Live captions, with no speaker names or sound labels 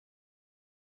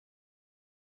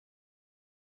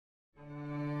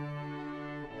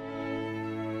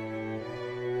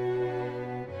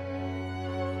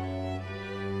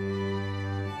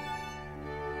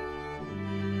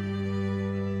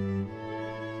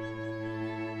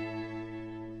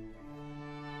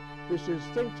This is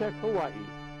ThinkTech Hawaii.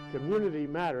 Community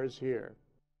matters here.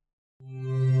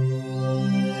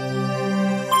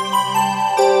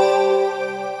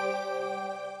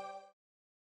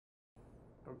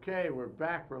 Okay, we're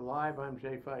back. We're live. I'm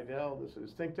Jay Fidell. This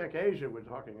is ThinkTech Asia we're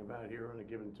talking about here on a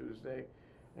given Tuesday.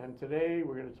 And today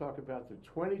we're going to talk about the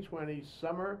 2020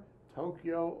 Summer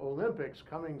Tokyo Olympics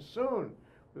coming soon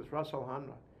with Russell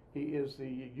Honma. He is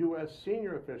the U.S.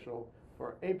 Senior Official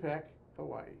for APEC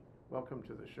Hawaii. Welcome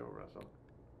to the show, Russell.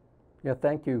 Yeah,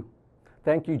 thank you.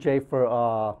 Thank you, Jay, for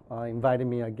inviting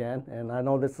me again. And I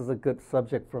know this is a good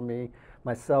subject for me.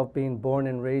 Myself being born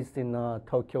and raised in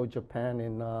Tokyo, Japan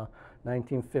in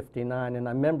 1959. And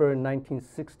I remember in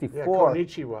 1964. Yeah,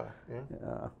 konnichiwa.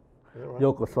 Yeah.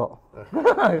 Yokoso.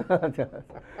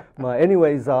 But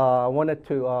anyways, I wanted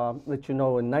to let you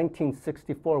know in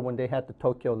 1964 when they had the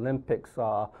Tokyo Olympics,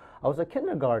 I was a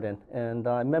kindergarten, and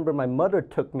I remember my mother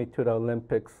took me to the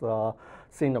Olympics,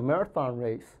 seeing a marathon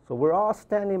race. So we're all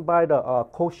standing by the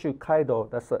Koshu Kaido.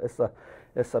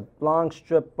 It's a long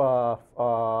strip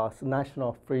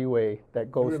national freeway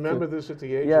that goes. You remember this at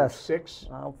the age of 6?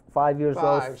 5 years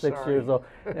old, 6 years old,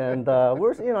 and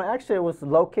actually it was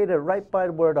located right by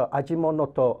where the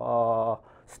Ajinomoto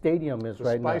Stadium is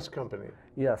right now. The Spice Company.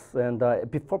 Yes, and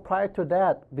prior to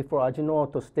that, before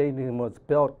Ajinomoto Stadium was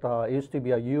built, it used to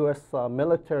be a U.S.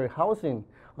 Military housing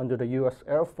under the U.S.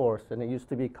 Air Force, and it used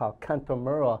to be called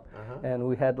Kantomura. And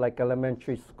we had like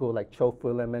elementary school, like Chofu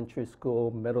Elementary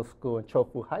School, middle school, and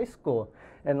Chofu High School.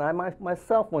 And I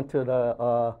myself went to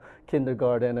the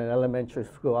kindergarten and elementary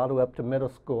school all the way up to middle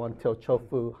school until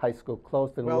Chofu High School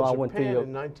closed. And well, we all Japan went to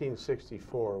in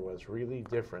 1964 was really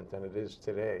different than it is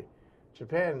today.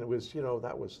 Japan was,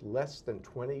 that was less than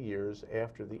 20 years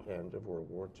after the end of World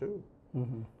War II.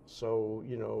 So,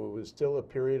 it was still a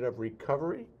period of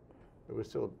recovery. It was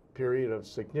still a period of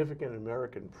significant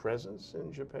American presence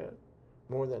in Japan,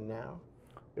 more than now.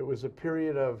 It was a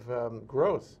period of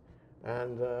growth,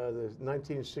 and the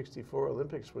 1964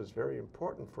 Olympics was very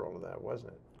important for all of that,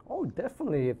 wasn't it? Oh,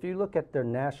 definitely. If you look at their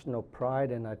national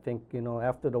pride, and I think,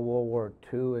 after the World War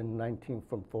II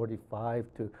from 45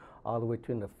 to all the way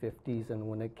to in the 50s, and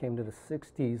when it came to the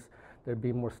 60s, they'd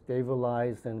be more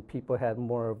stabilized, and people had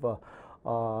more of a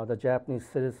the Japanese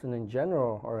citizen in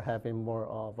general are having more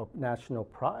of a national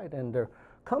pride, and their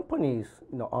companies,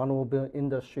 automobile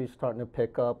industry starting to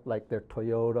pick up, like their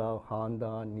Toyota,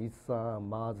 Honda, Nissan,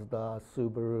 Mazda,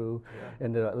 Subaru,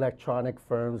 and the electronic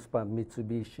firms by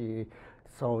Mitsubishi,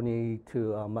 Sony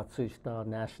to Matsushita,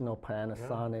 National,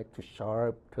 Panasonic to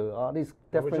Sharp to all these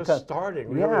different. They were just starting.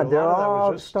 Really. Yeah, they're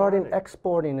all starting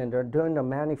exporting, and they're doing the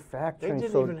manufacturing. They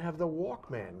didn't even have the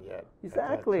Walkman yet.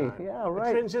 Exactly. Yeah,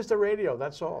 right. A transistor radio.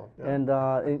 That's all. Yeah. And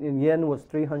in yen was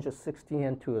 360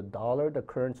 yen to a dollar, the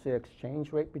currency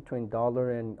exchange rate between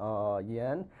dollar and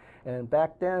yen. And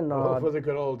back then, for the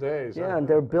good old days. Yeah, and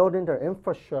they're building their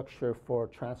infrastructure for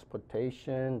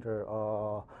transportation. Their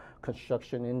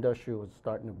construction industry was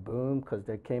starting to boom because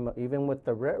they came up, even with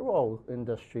the railroad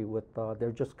industry,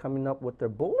 they're just coming up with their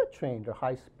bullet train, their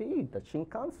high speed, the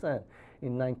Shinkansen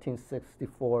in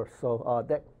 1964. So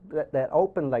that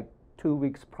opened like 2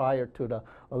 weeks prior to the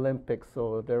Olympics,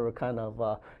 so they were kind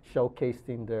of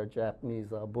showcasing their Japanese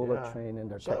bullet train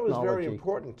and their technology. So it was very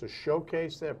important to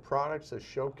showcase their products, to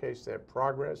showcase their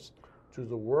progress to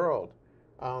the world.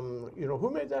 Who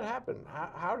made that happen?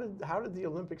 How did the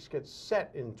Olympics get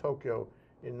set in Tokyo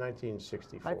in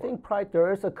 1964? I think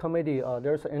there is a committee,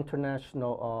 there's an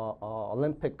international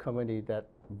Olympic committee that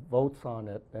votes on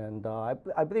it, and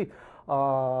I believe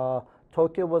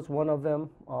Tokyo was one of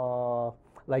them.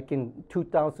 Like in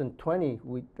 2020,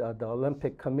 the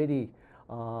Olympic Committee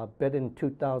bid in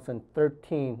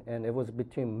 2013, and it was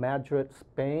between Madrid,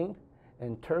 Spain,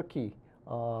 and Turkey.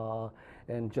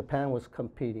 And Japan was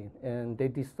competing, and they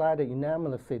decided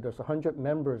unanimously. There's 100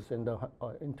 members in the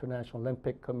International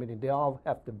Olympic Committee. They all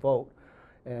have to vote,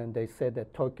 and they said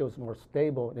that Tokyo is more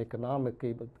stable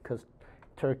economically, but because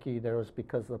Turkey, there was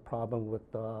because of the problem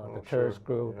with the terrorist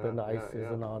group and the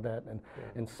ISIS and all that, and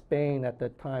in Spain at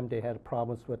that time they had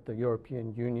problems with the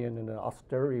European Union and the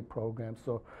austerity program,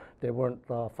 so they weren't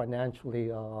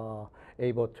financially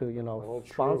able to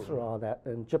sponsor all that.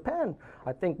 And Japan,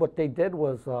 I think what they did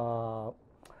was,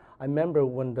 I remember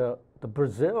when the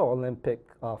Brazil Olympic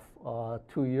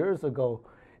 2 years ago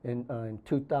in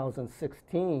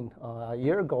 2016, a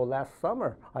year ago last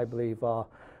summer, I believe.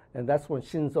 And that's when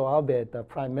Shinzo Abe, the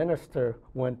prime minister,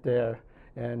 went there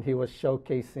and he was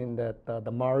showcasing that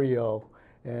the Mario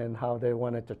and how they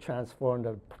wanted to transform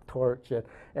the torch.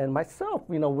 And myself,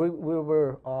 you know,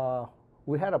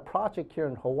 we had a project here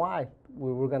in Hawaii.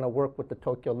 We were going to work with the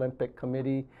Tokyo Olympic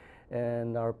Committee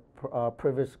and our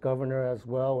previous governor as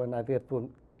well. And I guess when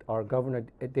our governor,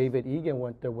 David Egan,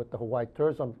 went there with the Hawaii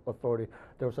Tourism Authority,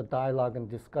 there was a dialogue and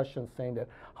discussion saying that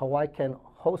Hawaii can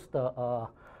host the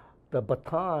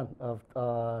baton of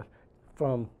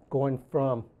from going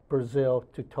from Brazil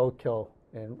to Tokyo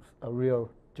and Rio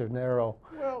de Janeiro.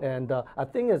 Well, and I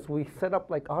think is we set up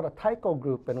like all the taiko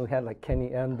group, and we had like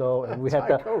Kenny Endo, and we had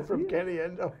taiko from Kenny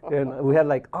Endo. and we had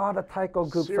like all the taiko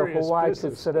groups Serious of Hawaii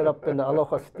business. to set it up in the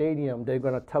Aloha Stadium. They're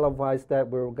going to televise that.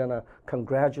 We were going to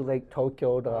congratulate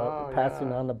Tokyo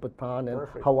passing on the baton, and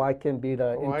Perfect. Hawaii can be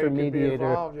the Hawaii can be intermediator.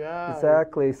 involved, yeah.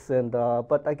 Exactly. And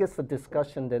but I guess the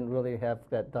discussion didn't really have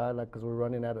that dialogue because we're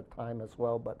running out of time as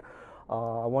well. But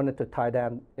I wanted to tie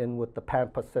that in with the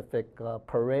Pan-Pacific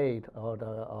Parade or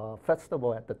the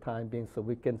festival at the time being, so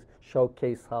we can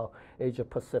showcase how Asia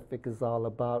Pacific is all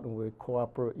about, and we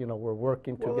cooperate. You know, we're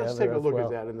working together. Well, let's take a look well.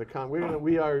 at that in the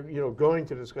we are going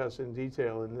to discuss in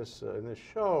detail in this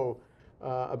show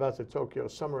about the Tokyo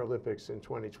Summer Olympics in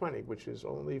 2020, which is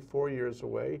only 4 years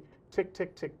away. Tick,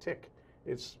 tick, tick, tick.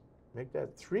 Make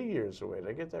that 3 years away. Did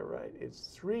I get that right? It's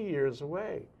 3 years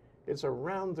away. It's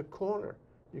around the corner.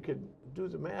 You could do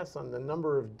the math on the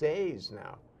number of days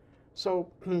now. So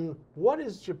what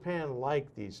is Japan like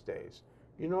these days?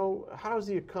 You know, how's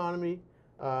the economy?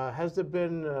 Has there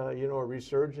been, a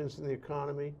resurgence in the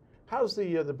economy? How's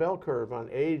the bell curve on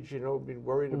age, been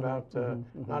worried about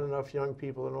not enough young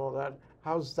people and all that?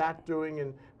 How's that doing?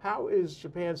 And how is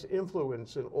Japan's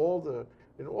influence in all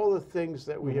the things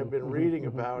that we have been reading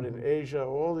about in Asia,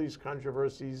 all these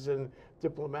controversies and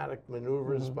diplomatic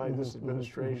maneuvers by this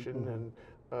administration and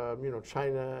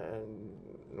China and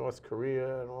North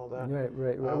Korea and all that.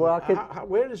 Right. Well,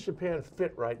 where does Japan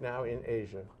fit right now in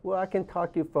Asia? Well, I can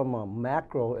talk to you from a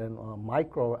macro and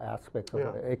micro aspect of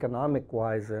it,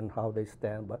 economic-wise and how they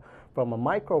stand. But from a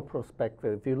micro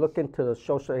perspective, if you look into the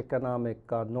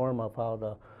socioeconomic norm of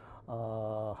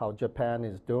how Japan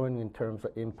is doing in terms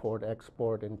of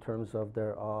import-export, in terms of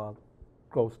their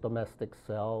gross domestic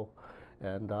sale,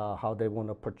 and how they want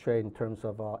to portray in terms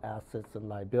of assets and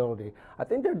liability. I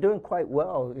think they're doing quite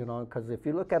well, because if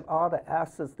you look at all the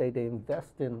assets they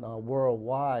invest in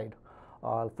worldwide,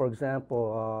 for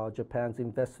example, Japan's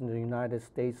invested in the United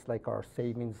States, like our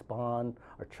savings bond,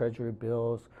 our treasury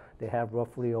bills. They have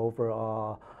roughly over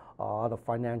all the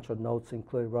financial notes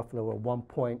include roughly over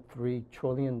 $1.3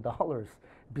 trillion,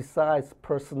 besides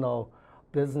personal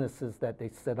businesses that they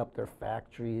set up their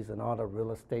factories and all the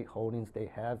real estate holdings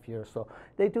they have here. So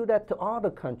they do that to all the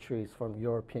countries from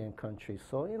European countries.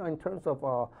 So, in terms of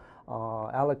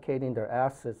allocating their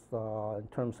assets in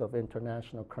terms of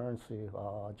international currency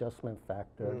adjustment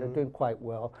factor, they're doing quite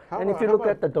well. And if you look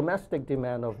at the domestic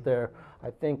demand of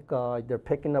I think they're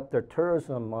picking up their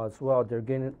tourism as well. They're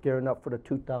gearing up for the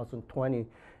 2020,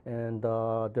 and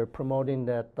they're promoting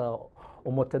that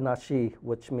omotenashi,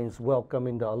 which means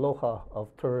welcoming the aloha of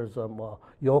tourism,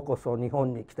 yokoso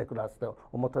nihon ni kite kudasai,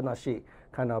 omotenashi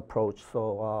kind of approach.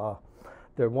 So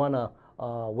they want to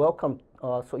welcome,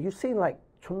 so you've seen like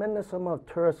tremendous amount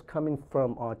of tourists coming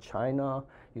from China.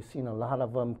 You've seen a lot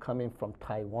of them coming from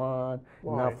Taiwan,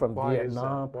 now from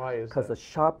Vietnam. Why is that? Because the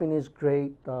shopping is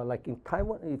great. Like in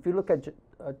Taiwan, if you look at,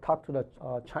 talk to the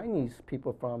Chinese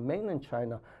people from mainland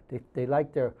China, they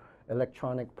like their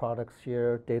electronic products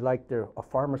here. They like their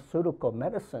pharmaceutical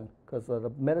medicine, because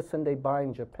the medicine they buy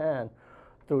in Japan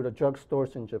through the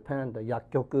drugstores in Japan, the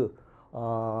yakyoku,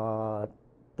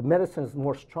 the medicine is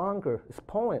more stronger, it's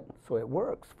potent, so it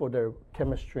works for their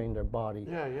chemistry in their body.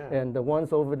 Yeah. And the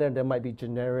ones over there, they might be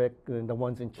generic, and the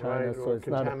ones in China, so it's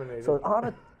not. So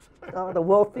all the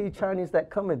wealthy Chinese that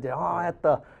come in, they're all at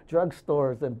the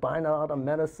drugstores and buying all the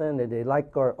medicine, and they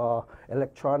like our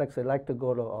electronics. They like to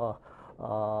go to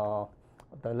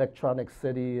the Electronic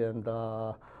City and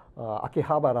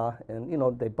Akihabara,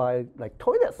 and they buy like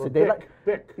toilets. Or they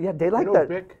Bic. Yeah, they like that.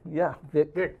 Bic? Yeah,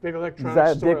 Bic. Big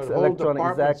electronics store, Bic's a whole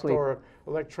department exactly. store,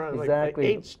 electronics, Exactly.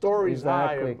 like 8 stories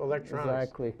high Exactly. of electronics.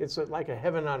 Exactly. It's like a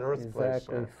heaven on earth place.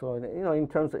 Exactly. So in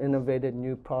terms of innovative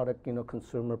new product,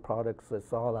 consumer products,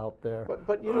 it's all out there.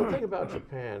 But think about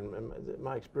Japan. And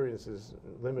my experience is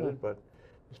limited, but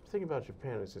the thing about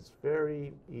Japan is it's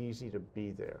very easy to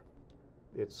be there.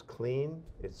 It's clean.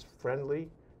 It's friendly.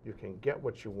 You can get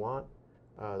what you want.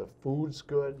 The food's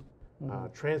good.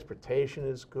 Transportation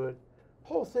is good.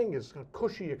 whole thing is a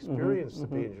cushy experience to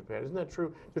be in Japan. Isn't that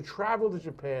true? To travel to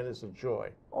Japan is a joy.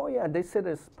 Oh yeah, they said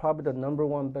it's probably the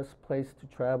 #1 best place to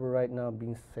travel right now,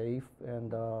 being safe,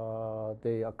 and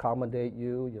they accommodate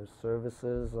you, your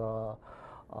services.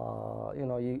 You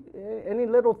know, any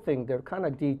little thing, they're kind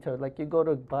of detailed. Like you go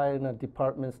to buy in a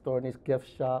department store, in this gift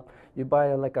shop, you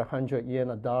buy like 100 yen,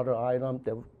 $1 item,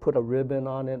 they put a ribbon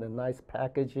on it, and nice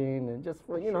packaging, and just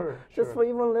for, you know, just for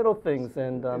even little things,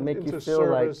 and make you feel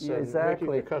like, yeah, exactly.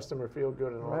 Making the customer feel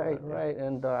good and all that. Right,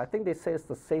 and I think they say it's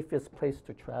the safest place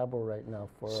to travel right now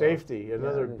for safety,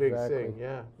 another big exactly. thing,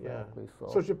 yeah. Exactly,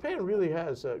 So Japan really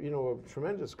has, you know,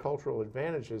 tremendous cultural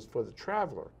advantages for the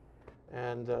traveler.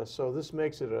 And so this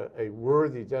makes it a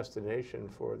worthy destination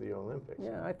for the Olympics.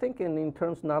 Yeah, I think in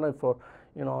terms not only for,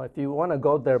 you know, if you want to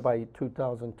go there by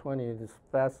 2020, it's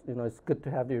fast, you know, it's good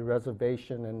to have your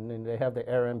reservation, and they have the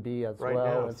Airbnb as well.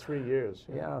 Right now, and 3 years.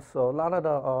 yeah, so a lot of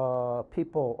the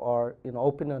people are, you know,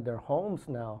 opening their homes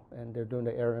now, and they're doing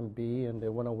the Airbnb, and they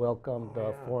want to welcome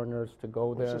the foreigners to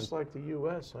go there. It's just like the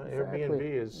U.S., huh? Exactly, Airbnb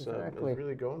is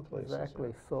really going places. Exactly.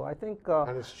 Yeah. So I think,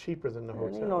 and it's cheaper than the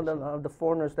hotels. you know, the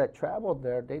foreigners that travel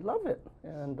there, they love it,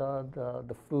 and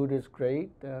the food is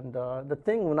great, and the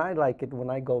thing when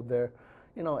I go there,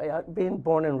 you know, being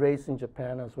born and raised in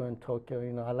Japan, as we're in Tokyo,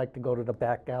 you know, I like to go to the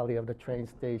back alley of the train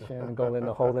station and go in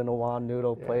the hole-in-the-wall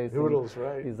noodle place. Noodles,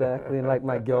 right? Exactly, and like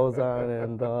my gyoza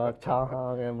and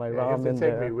chahang and my ramen. You have to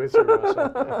take there. me with you,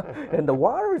 Russell. And the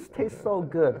waters taste so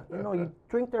good. You know, you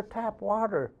drink their tap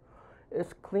water.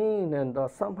 It's clean, and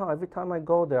somehow every time I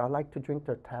go there, I like to drink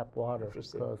their tap water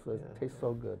because it tastes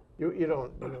so good. You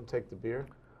don't take the beer?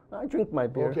 I drink my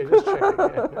beer. Okay, just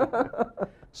checking.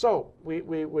 So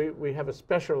we have a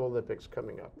Special Olympics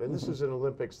coming up, and this is an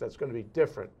Olympics that's going to be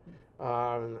different.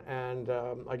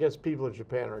 I guess people in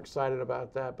Japan are excited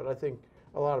about that, but I think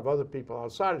a lot of other people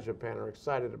outside of Japan are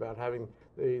excited about having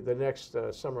the next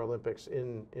Summer Olympics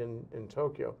in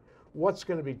Tokyo. What's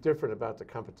going to be different about the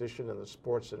competition and the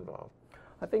sports involved?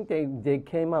 I think they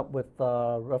came up with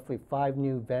roughly 5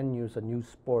 new venues and new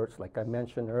sports. Like I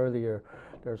mentioned earlier,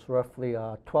 there's roughly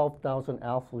 12,000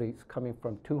 athletes coming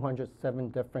from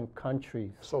 207 different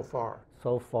countries. So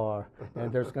far.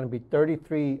 And there's going to be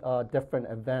 33 different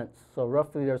events. So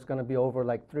roughly there's going to be over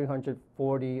like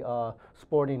 340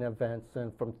 sporting events,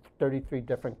 and from 33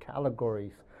 different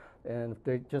categories. And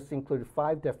they just included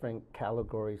 5 different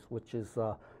categories, which is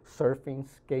surfing,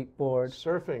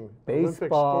 surfing,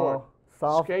 baseball,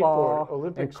 softball, skateboard,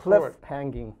 Olympic and cliff sport.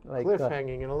 hanging. Cliff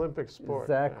hanging, an Olympic sport.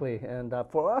 Exactly, and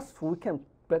for us, we can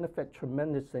benefit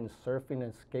tremendously in surfing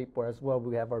and skateboard as well.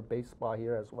 We have our baseball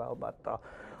here as well, but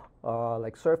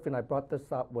like surfing, I brought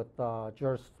this up with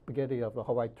George Spaghetti of the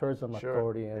Hawaii Tourism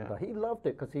Authority, and he loved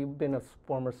it because he'd been a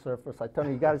former surfer. So I told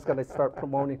him, you guys got to start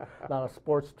promoting a lot of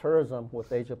sports tourism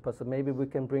with Asia Pacific. Maybe we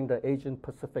can bring the Asian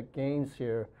Pacific Games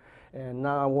here. And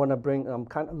now I want to bring, I'm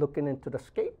kind of looking into the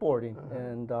skateboarding,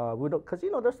 and we don't, because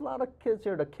you know, there's a lot of kids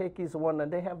here, the keikis one,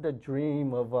 and they have the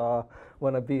dream of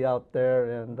want to be out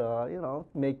there and you know,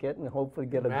 make it and hopefully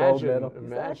get a gold medal.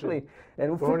 Exactly.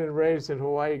 And born and raised in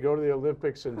Hawaii, go to the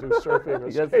Olympics and do surfing or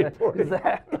skateboarding.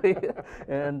 Exactly.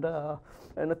 And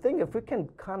the thing, if we can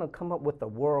kind of come up with a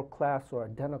world-class or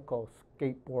identical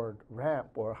skateboard ramp,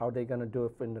 or how they're going to do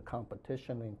it in the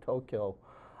competition in Tokyo.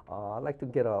 I'd like to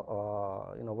get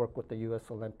work with the U.S.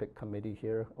 Olympic Committee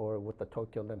here, or with the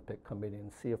Tokyo Olympic Committee,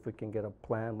 and see if we can get a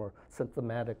plan more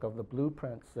symptomatic of the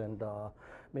blueprints, and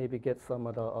maybe get some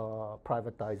of the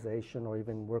privatization, or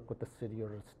even work with the city or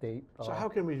the state. So how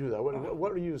can we do that?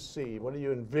 What do you see? What do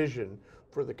you envision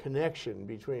for the connection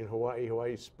between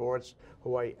Hawaii sports,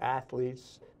 Hawaii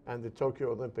athletes, and the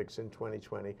Tokyo Olympics in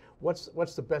 2020?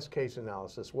 What's the best case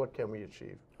analysis? What can we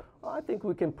achieve? I think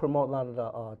we can promote a lot of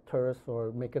the tourists,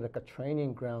 or make it like a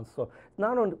training ground. So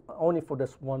not only for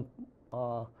this one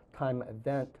time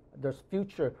event, there's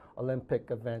future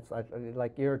Olympic events,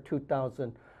 like year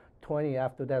 2020,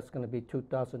 after that's going to be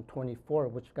 2024,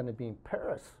 which is going to be in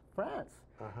Paris, France.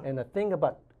 And the thing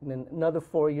about another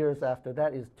 4 years after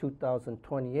that is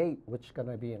 2028, which is going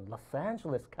to be in Los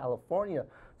Angeles, California.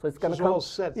 So it's going to come. All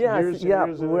set. Yes,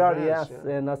 years we already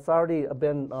and it's already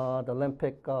been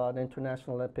the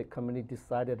International Olympic Committee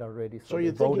decided already. So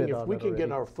you're thinking if we can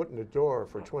get our foot in the door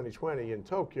for 2020 in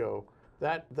Tokyo,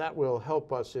 that will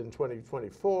help us in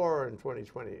 2024 and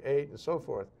 2028 and so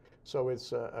forth. So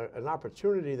it's an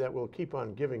opportunity that will keep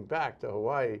on giving back to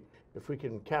Hawaii if we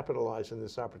can capitalize on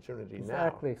this opportunity now.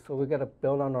 Exactly. So we got to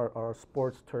build on our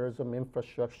sports tourism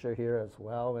infrastructure here as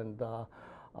well, and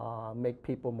make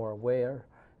people more aware.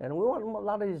 And we want a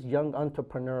lot of these young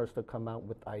entrepreneurs to come out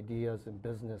with ideas and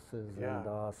businesses, and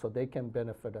so they can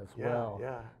benefit as well.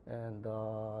 And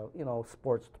you know,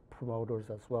 sports promoters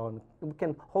as well. And we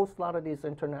can host a lot of these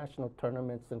international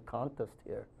tournaments and contests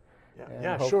here.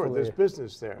 Yeah, sure. There's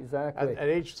business there. Exactly. At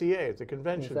HTA, at the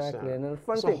convention center. And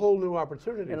it's a whole new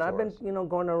opportunity. And I've been, you know,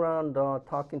 going around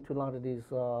talking to a lot of these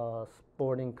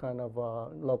sporting kind of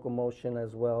locomotion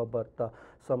as well, but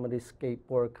some of these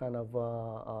skateboard kind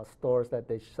of stores that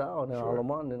they sell in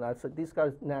Alabama, and I said these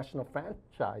guys national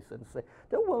franchise, and say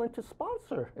they're willing to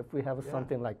sponsor if we have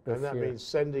something like this. And that here. means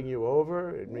sending you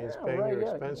over. It means paying your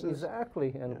expenses.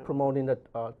 Exactly, and promoting the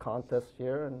contest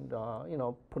here, and you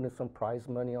know, putting some prize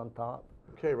money on top.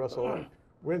 Okay, Russell,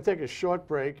 we're going to take a short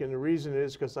break, and the reason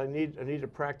is because I need to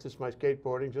practice my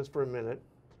skateboarding just for a minute.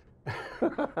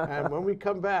 And when we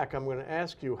come back, I'm going to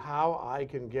ask you how I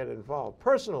can get involved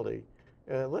personally.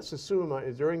 Let's assume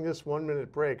during this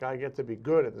 1-minute break I get to be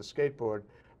good at the skateboard.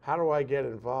 How do I get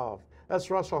involved?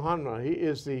 That's Russell Honma. He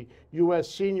is the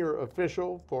U.S. senior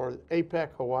official for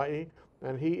ThinkTech Hawaii,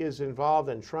 and he is involved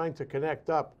in trying to connect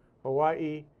up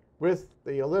Hawaii with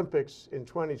the Olympics in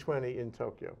 2020 in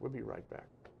Tokyo. We'll be right back.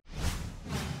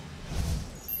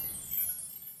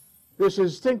 This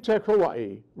is ThinkTech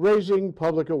Hawaii, raising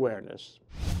public awareness.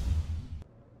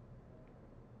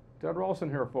 Ted Ralston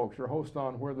here, folks, your host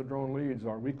on Where the Drone Leads,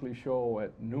 our weekly show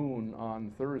at noon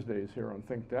on Thursdays here on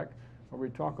ThinkTech, where we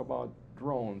talk about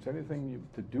drones, anything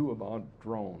to do about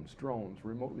drones,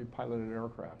 remotely piloted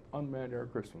aircraft, unmanned air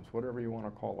systems, whatever you want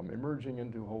to call them, emerging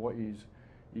into Hawaii's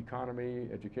economy,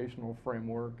 educational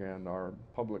framework, and our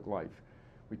public life.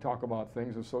 We talk about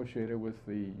things associated with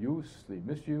the use, the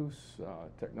misuse,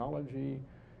 technology,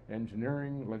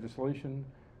 engineering, legislation,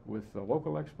 with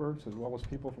local experts as well as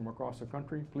people from across the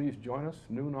country. Please join us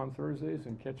noon on Thursdays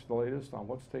and catch the latest on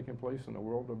what's taking place in the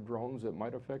world of drones that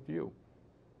might affect you.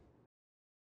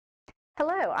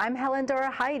 Hello, I'm Helen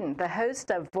Dora Hayden, the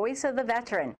host of Voice of the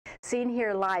Veteran, seen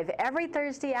here live every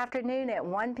Thursday afternoon at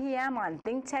 1 p.m. on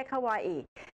ThinkTech Hawaii.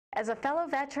 As a fellow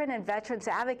veteran and veterans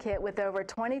advocate with over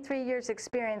 23 years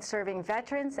experience serving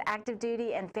veterans, active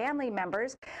duty, and family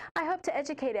members, I hope to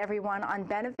educate everyone on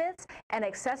benefits and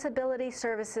accessibility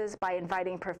services by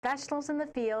inviting professionals in the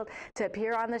field to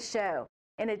appear on the show.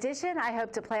 In addition, I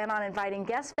hope to plan on inviting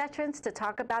guest veterans to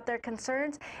talk about their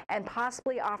concerns and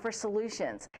possibly offer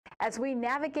solutions. As we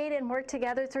navigate and work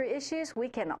together through issues, we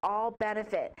can all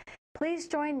benefit. Please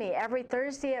join me every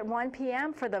Thursday at 1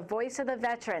 p.m. for the Voice of the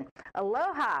Veteran.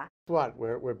 Aloha! What?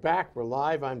 We're back. We're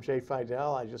live. I'm Jay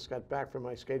Fidell. I just got back from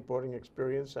my skateboarding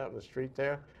experience out in the street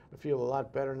there. I feel a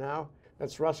lot better now.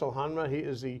 That's Russell Honma. He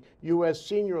is the U.S.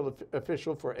 senior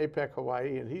official for ThinkTech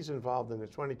Hawaii, and he's involved in the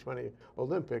 2020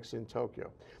 Olympics in Tokyo.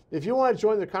 If you want to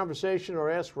join the conversation or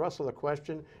ask Russell a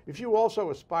question, if you also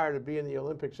aspire to be in the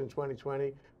Olympics in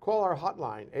 2020, call our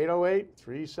hotline,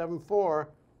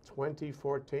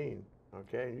 808-374-2014.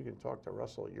 Okay, and you can talk to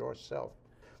Russell yourself.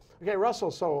 Okay,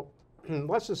 Russell, so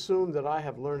let's assume that I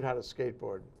have learned how to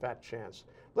skateboard, fat chance.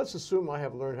 Let's assume I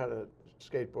have learned how to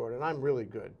skateboard, and I'm really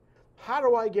good. How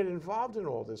do I get involved in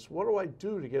all this? What do I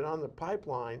do to get on the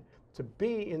pipeline to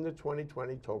be in the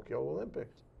 2020 Tokyo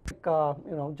Olympics? You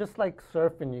know, just like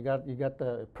surfing, you got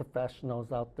the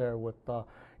professionals out there with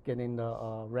getting the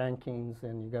rankings,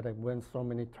 and you got to win so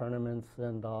many tournaments.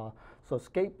 And so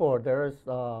skateboard, there's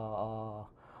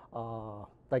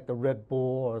like the Red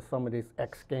Bull or some of these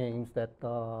X Games that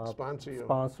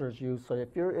sponsors you. So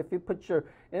if you put your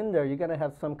in there, you're gonna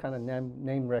have some kind of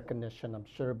name recognition, I'm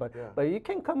sure. But you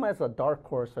can come as a dark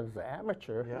horse as an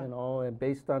amateur, you know, and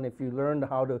based on if you learned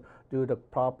how to do the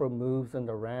proper moves and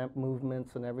the ramp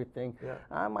movements and everything.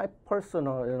 My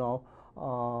personal, you know,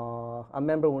 I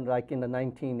remember when, like in the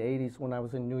 1980s, when I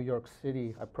was in New York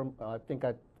City, I think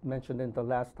I mentioned in the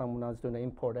last time when I was doing the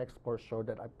import-export show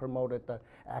that I promoted the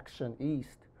Action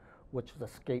East, which is a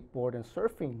skateboard and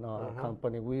surfing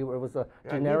company. It was a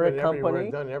generic company.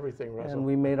 Done everything, Russell. And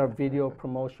we made our video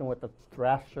promotion with the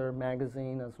Thrasher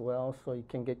magazine as well, so you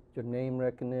can get your name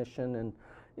recognition. And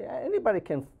anybody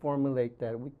can formulate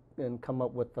that. We can come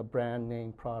up with a brand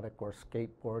name product or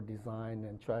skateboard design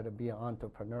and try to be an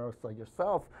entrepreneur. So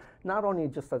yourself, not only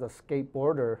just as a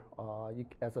skateboarder,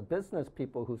 as a business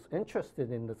people who's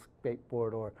interested in the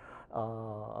skateboard or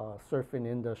surfing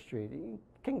industry, you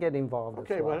can get involved as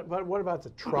well. Okay, but what about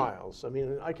the trials? I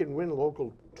mean, I can win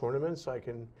local tournaments. I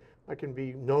can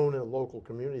be known in a local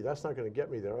community. That's not going to get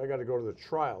me there. I got to go to the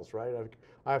trials, right?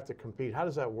 I have to compete. How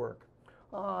does that work?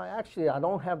 Actually, I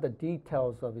don't have the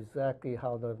details of exactly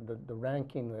how the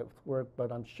ranking work, but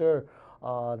I'm sure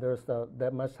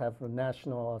that must have a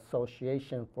national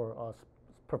association for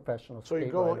professional So skate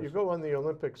you go riders. on the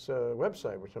Olympics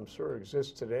website, which I'm sure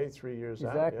exists today, 3 years out.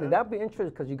 Exactly. Yeah? That'd be interesting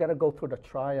because you got to go through the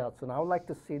tryouts, and I would like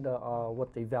to see the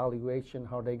what the evaluation,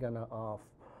 how they're gonna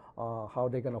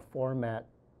format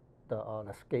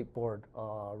the skateboard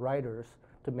riders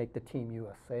to make the Team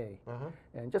USA.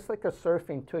 And just like a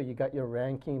surfing too, you got your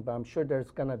ranking, but I'm sure there's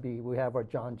gonna be, we have our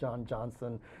John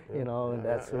Johnson, you know, and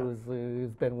that's who's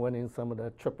been winning some of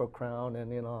the Triple Crown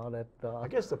and you know all that. I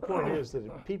guess the point is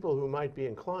that people who might be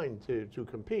inclined to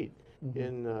compete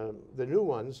in the new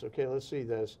ones, okay, let's see,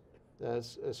 there's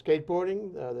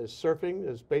skateboarding, there's surfing,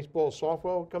 there's baseball,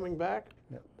 softball coming back,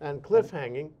 and cliff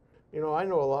hanging. You know, I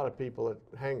know a lot of people that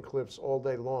hang cliffs all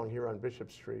day long here on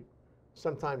Bishop Street.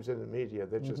 Sometimes in the media,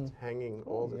 they're just hanging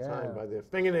all the time by their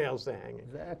fingernails. They're hanging.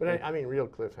 Exactly. But I mean, real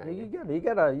cliff hanging.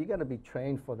 You gotta be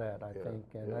trained for that, I think,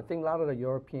 and I think a lot of the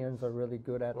Europeans are really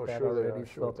good at that sure already. They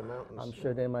are, sure, at the mountains. I'm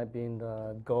sure they might be in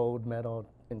the gold medal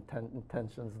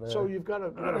intentions there. So you've got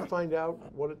to find out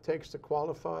what it takes to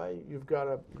qualify. You've got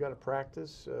to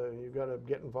practice. You've got to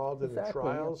get involved in the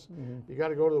trials. You got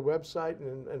to go to the website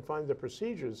and find the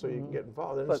procedures so you can get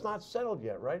involved. And it's not settled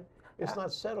yet, right? It's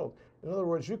not settled. In other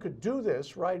words, you could do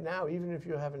this right now, even if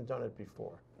you haven't done it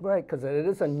before. Right, because it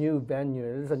is a new venue.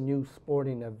 It is a new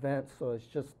sporting event. So it's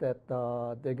just that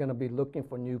they're going to be looking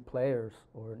for new players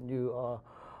or new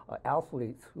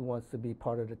athletes who wants to be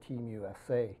part of the Team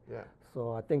USA. Yeah.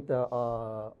 So I think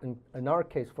in our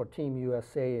case for Team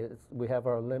USA, we have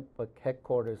our Olympic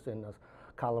headquarters in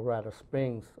Colorado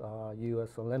Springs,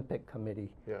 U.S. Olympic Committee,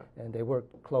 and they work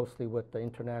closely with the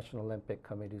International Olympic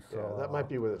Committee. So that might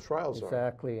be where the trials are.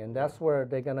 Exactly, and that's where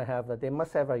they're going to have that. They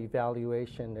must have an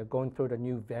evaluation. They're going through the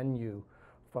new venue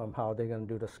from how they're going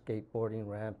to do the skateboarding,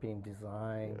 ramping,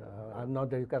 design. I know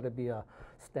there's got to be a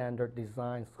standard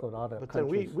design so a lot of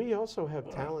countries. Then we also have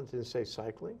talent in, say,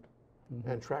 cycling.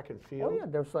 And track and field. Oh yeah,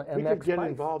 there's an MX We could get bikes.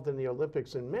 involved in the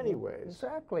Olympics in many ways.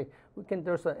 Exactly.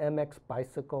 There's an MX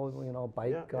bicycle, you know,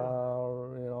 bike, you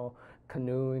know,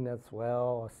 canoeing as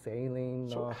well, sailing.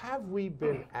 So have we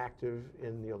been active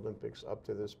in the Olympics up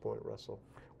to this point, Russell?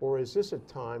 Or is this a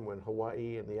time when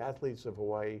Hawaii and the athletes of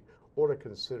Hawaii ought to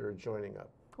consider joining up?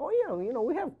 Oh yeah, you know,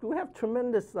 we have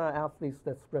tremendous athletes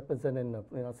that's representing,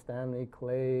 you know, Stanley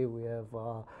Clay. We have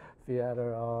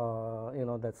theater, you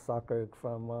know, that's soccer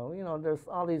from, you know, there's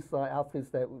all these athletes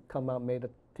that come out, made a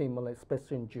team,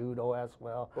 especially in judo as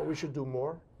well. But we should do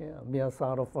more. Yeah,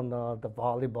 Miyasato from the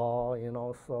volleyball, you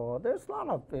know, so there's a lot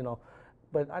of, you know,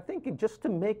 but I think just to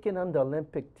make it on the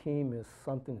Olympic team is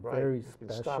something very special. You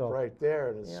can stop right there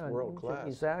and it's world class.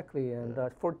 Exactly, and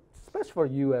especially for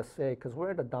USA, because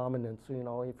we're the dominants, you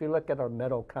know, if you look at our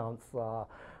medal counts,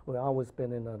 we've always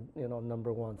been in a, you know,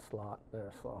 #1 slot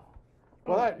there, so.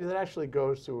 Well, that actually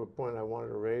goes to a point I wanted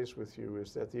to raise with you,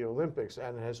 is that the Olympics,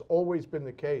 and it has always been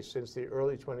the case since the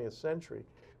early 20th century,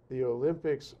 the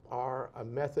Olympics are a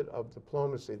method of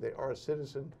diplomacy. They are a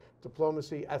citizen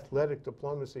diplomacy, athletic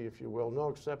diplomacy, if you will, no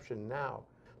exception now.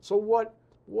 So what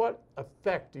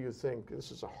effect do you think, this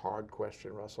is a hard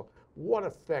question, Russell, what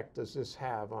effect does this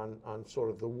have on sort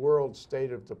of the world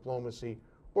state of diplomacy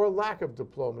or lack of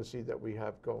diplomacy that we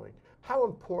have going? How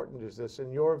important is this,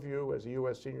 in your view, as a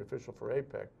U.S. senior official for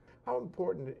APEC, how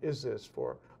important is this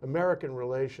for American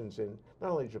relations in not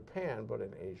only Japan, but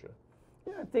in Asia?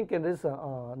 Yeah, I think it is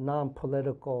a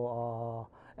non-political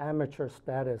amateur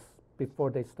status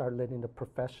before they start letting the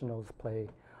professionals play,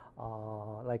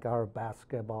 like our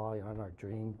basketball and our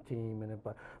dream team.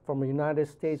 But from the United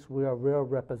States, we are well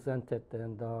represented,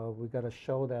 and we got to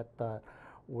show that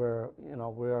we're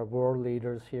world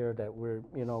leaders here. That we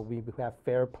have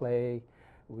fair play.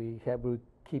 We're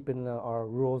keeping our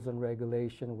rules and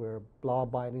regulation. We're a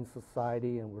law-abiding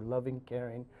society, and we're loving,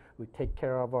 caring. We take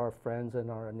care of our friends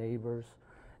and our neighbors.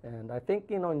 And I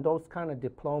think, you know, in those kind of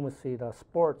diplomacy, the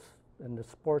sports and the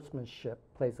sportsmanship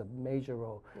plays a major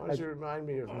role. Why does it remind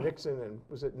me of Nixon and,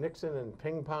 was it Nixon and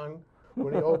ping pong?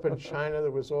 When he opened China,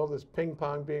 there was all this ping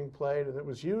pong being played, and it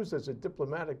was used as a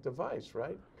diplomatic device,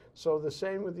 right? So the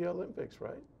same with the Olympics,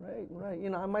 right? Right. You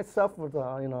know, I myself was,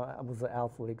 you know, I was an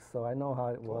athlete, so I know how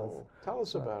it was. Oh, tell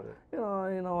us about it. You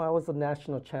know, I was a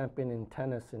national champion in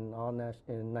tennis in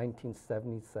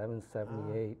 1977,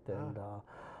 78, and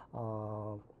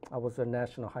I was a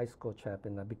national high school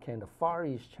champion. I became the Far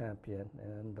East champion,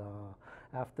 and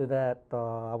after that,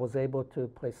 I was able to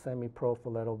play semi-pro for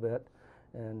a little bit.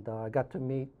 And I got to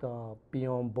meet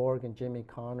Bjorn Borg and Jimmy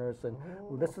Connors, and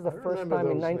this is the first time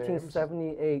in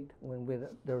 1978 when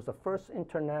there was the first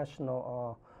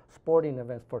international sporting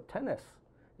event for tennis,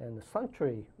 and the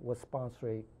Suntory was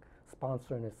sponsoring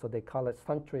it, so they call it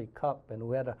Suntory Cup, and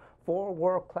we had 4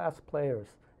 world-class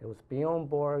players. It was Bjorn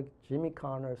Borg, Jimmy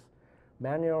Connors,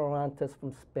 Manuel Orantes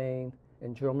from Spain,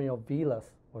 and Jeromeo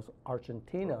Vilas was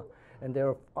Argentina. And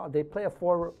they play a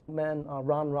four-man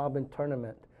round-robin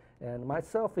tournament. And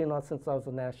myself, since I was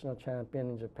a national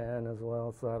champion in Japan as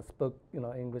well, so I spoke,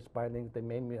 English bilingual. They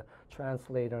made me a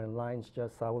translator and lines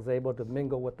judge, so I was able to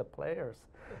mingle with the players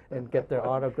and get their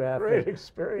autograph. Great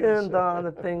experience. And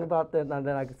the thing about that, and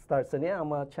then I could start saying, yeah,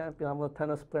 I'm a champion, I'm a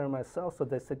tennis player myself. So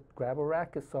they said, grab a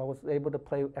racket. So I was able to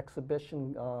play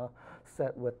exhibition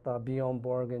set with Bjorn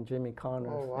Borg and Jimmy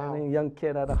Connors. Oh, wow. And a young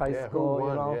kid out of high school, who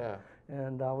won? Yeah.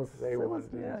 And I was, They won,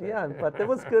 yeah, but it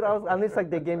was good. At least like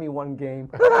they gave me one game.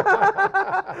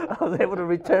 I was able to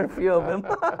return a few of them.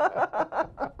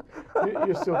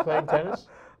 You're still playing tennis?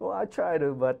 Well, I try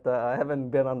to, but I haven't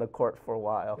been on the court for a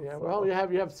while. Yeah, so. well, you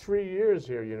have 3 years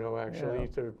here, actually,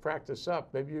 to practice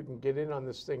up. Maybe you can get in on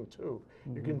this thing, too.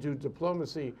 You can do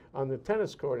diplomacy on the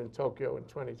tennis court in Tokyo in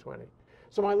 2020.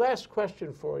 So my last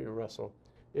question for you, Russell,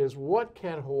 is what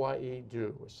can Hawaii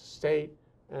do as a state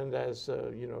and as,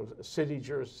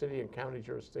 city and county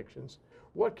jurisdictions?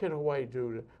 What can Hawaii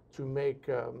do to make,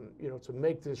 to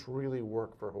make this really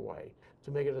work for Hawaii,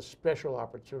 to make it a special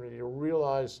opportunity, to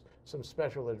realize some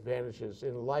special advantages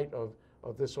in light of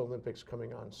this Olympics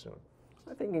coming on soon?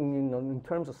 I think in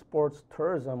terms of sports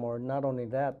tourism, or not only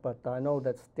that, but I know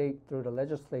that state through the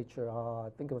legislature, I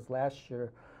think it was last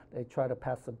year, they tried to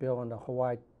pass a bill on the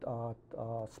Hawaii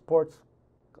Sports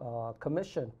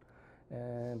Commission.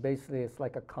 And basically, it's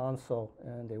like a council,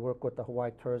 and they work with the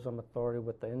Hawaii Tourism Authority,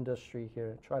 with the industry here,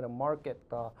 and try to market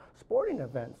sporting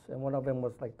events. And one of them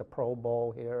was like the Pro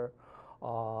Bowl here,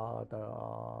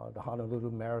 the Honolulu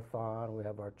Marathon. We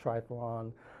have our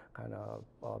triathlon, kind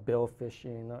of bill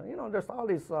fishing. There's all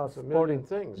these sporting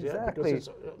things. Exactly. Yeah, because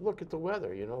look at the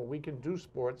weather. We can do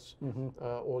sports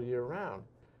all year round.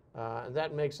 And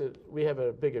that makes it, we have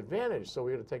a big advantage, so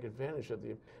we got to take advantage of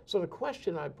So the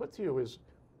question I put to you is,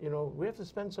 we have to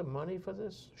spend some money for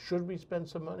this? Should we spend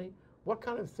some money? What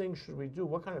kind of things should we do?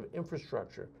 What kind of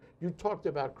infrastructure? You talked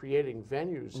about creating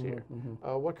venues here.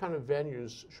 What kind of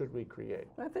venues should we create?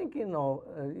 I think,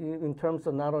 in terms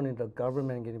of not only the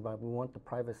government getting involved, we want the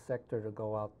private sector to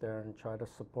go out there and try to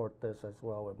support this as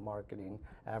well with marketing,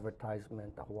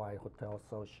 advertisement, the Hawaii Hotel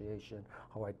Association,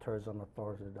 Hawaii Tourism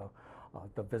Authority,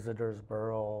 the Visitors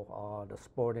Bureau, the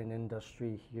sporting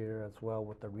industry here as well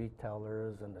with the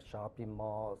retailers and the shopping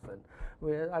malls. And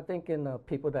I think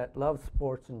people that love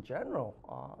sports in general,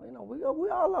 we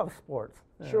all love sports.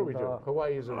 Sure we do.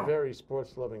 Hawaii is a very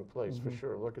sports-loving place, for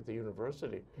sure. Look at the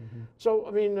university. So,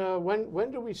 I mean,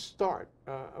 when do we start?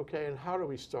 Okay, and how do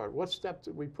we start? What step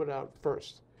do we put out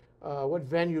first? What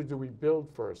venue do we build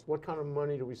first? What kind of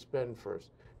money do we spend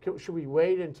first? Should we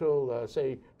wait until,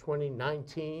 say,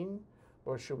 2019?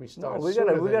 Or should we start? No, we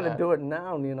gotta do it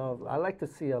now. I like to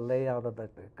see a layout of the.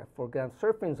 For example,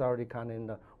 surfing's already kind of in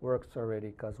the works already,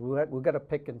 because we got to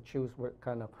pick and choose what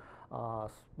kind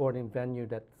of sporting venue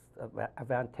that's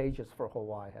advantageous for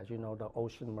Hawaii. As you know, the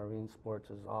ocean marine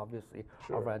sports is obviously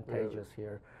advantageous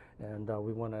here, and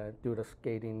we want to do the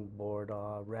skating board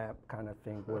ramp kind of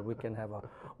thing where we can have a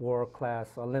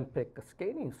world-class Olympic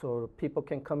skating, so people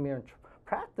can come here and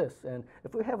practice. And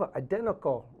if we have an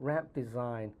identical ramp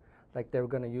design like they were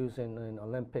going to use in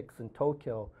Olympics in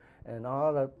Tokyo, and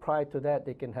prior to that,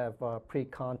 they can have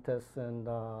pre-contests and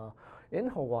in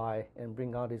Hawaii and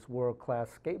bring out these world-class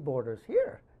skateboarders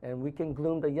here, and we can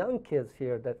groom the young kids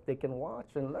here that they can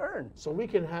watch and learn. So we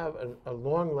can have a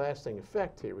long-lasting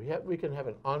effect here. We can have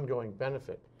an ongoing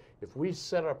benefit. If we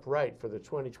set up right for the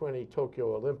 2020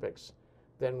 Tokyo Olympics,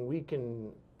 then we can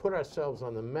put ourselves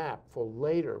on the map for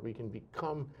later. We can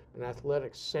become an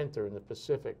athletic center in the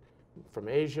Pacific, from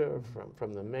Asia,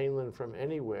 from the mainland, from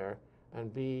anywhere,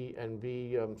 and be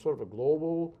sort of a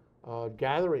global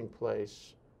gathering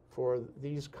place for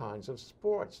these kinds of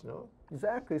sports, no?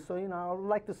 Exactly. So, I would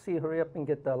like to see hurry up and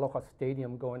get the Aloha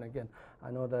Stadium going again.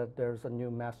 I know that there's a new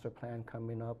master plan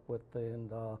coming up with and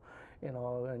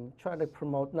try to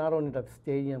promote not only the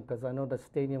stadium, because I know the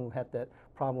stadium had that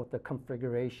problem with the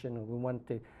configuration, and we wanted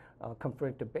to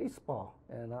convert to baseball.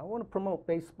 And I want to promote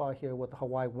baseball here with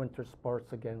Hawaii winter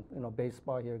sports again.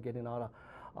 Baseball here, getting out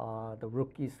of the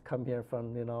rookies come here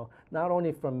from, not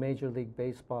only from Major League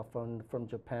Baseball, from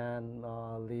Japan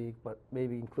League, but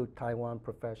maybe include Taiwan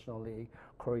Professional League,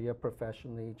 Korea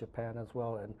Professional League, Japan as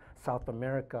well, and South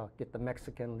America, get the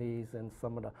Mexican leagues and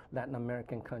some of the Latin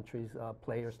American countries,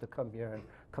 players to come here and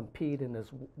compete in this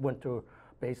winter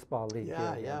baseball league.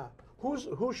 Yeah.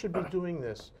 Who should be doing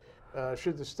this?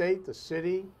 Should the state, the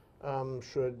city,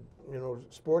 should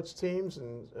sports teams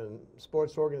and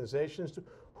sports organizations do?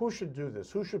 Who should do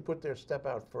this? Who should put their step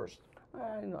out first?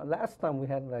 Last time we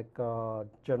had like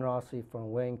generosity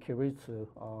from Wayne Kiritsu,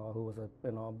 who was a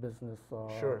business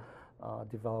Sure.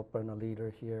 Developer and a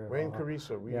leader here. Wayne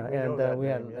Carrizo, we yeah, know and that we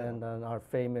had name, yeah. and our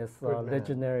famous Good man.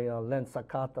 legendary Len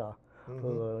Sakata,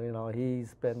 who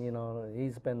he's been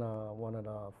one of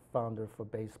the founders for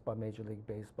baseball, Major League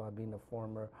Baseball, being a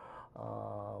former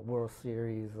World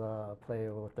Series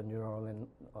player with the New Orleans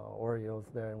Orioles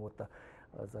there, and with the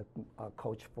as a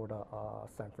coach for the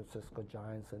San Francisco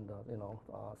Giants in the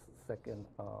second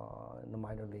in the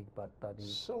minor league. But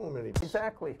So many.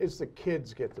 Exactly. It's the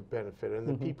kids get the benefit, and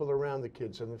the people around the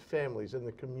kids, and the families, and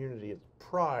the community. It's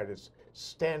pride. It's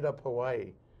stand up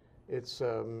Hawaii. It's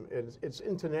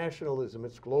internationalism.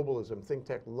 It's globalism.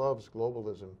 ThinkTech loves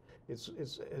globalism. It's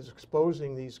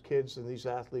exposing these kids and these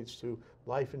athletes to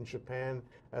life in Japan,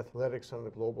 athletics on a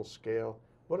global scale.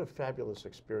 What a fabulous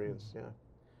experience! Yeah.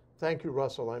 Thank you,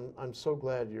 Russell. I'm so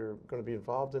glad you're going to be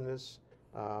involved in this,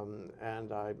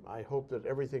 and I hope that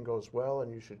everything goes well,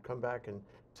 and you should come back and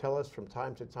tell us from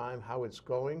time to time how it's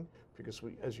going, because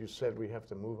as you said, we have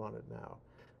to move on it now.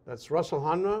 That's Russell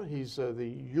Honma. He's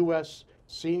the U.S.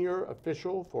 Senior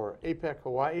Official for APEC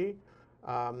Hawaii,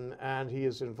 and he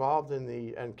is involved in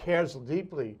and cares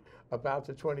deeply about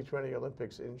the 2020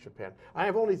 Olympics in Japan. I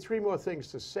have only 3 more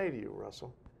things to say to you,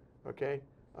 Russell. Okay,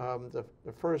 the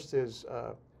first is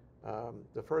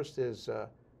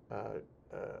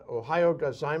Ohio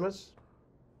gozaimasu.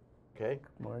 Okay.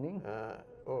 Good morning.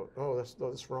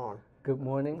 That's wrong. Good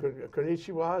morning.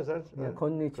 Konnichiwa, is that? Yeah,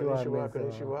 konnichiwa means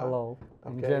konnichiwa. Hello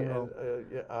in Okay, general.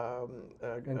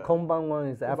 And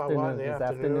konbanwa is afternoon.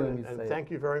 afternoon. You And say thank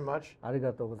you very much.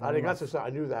 Arigatou gozaimasu. Arigato, I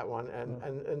knew that one.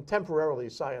 And temporarily,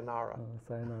 sayonara.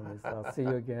 Sayonara means I'll see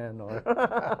you again. Or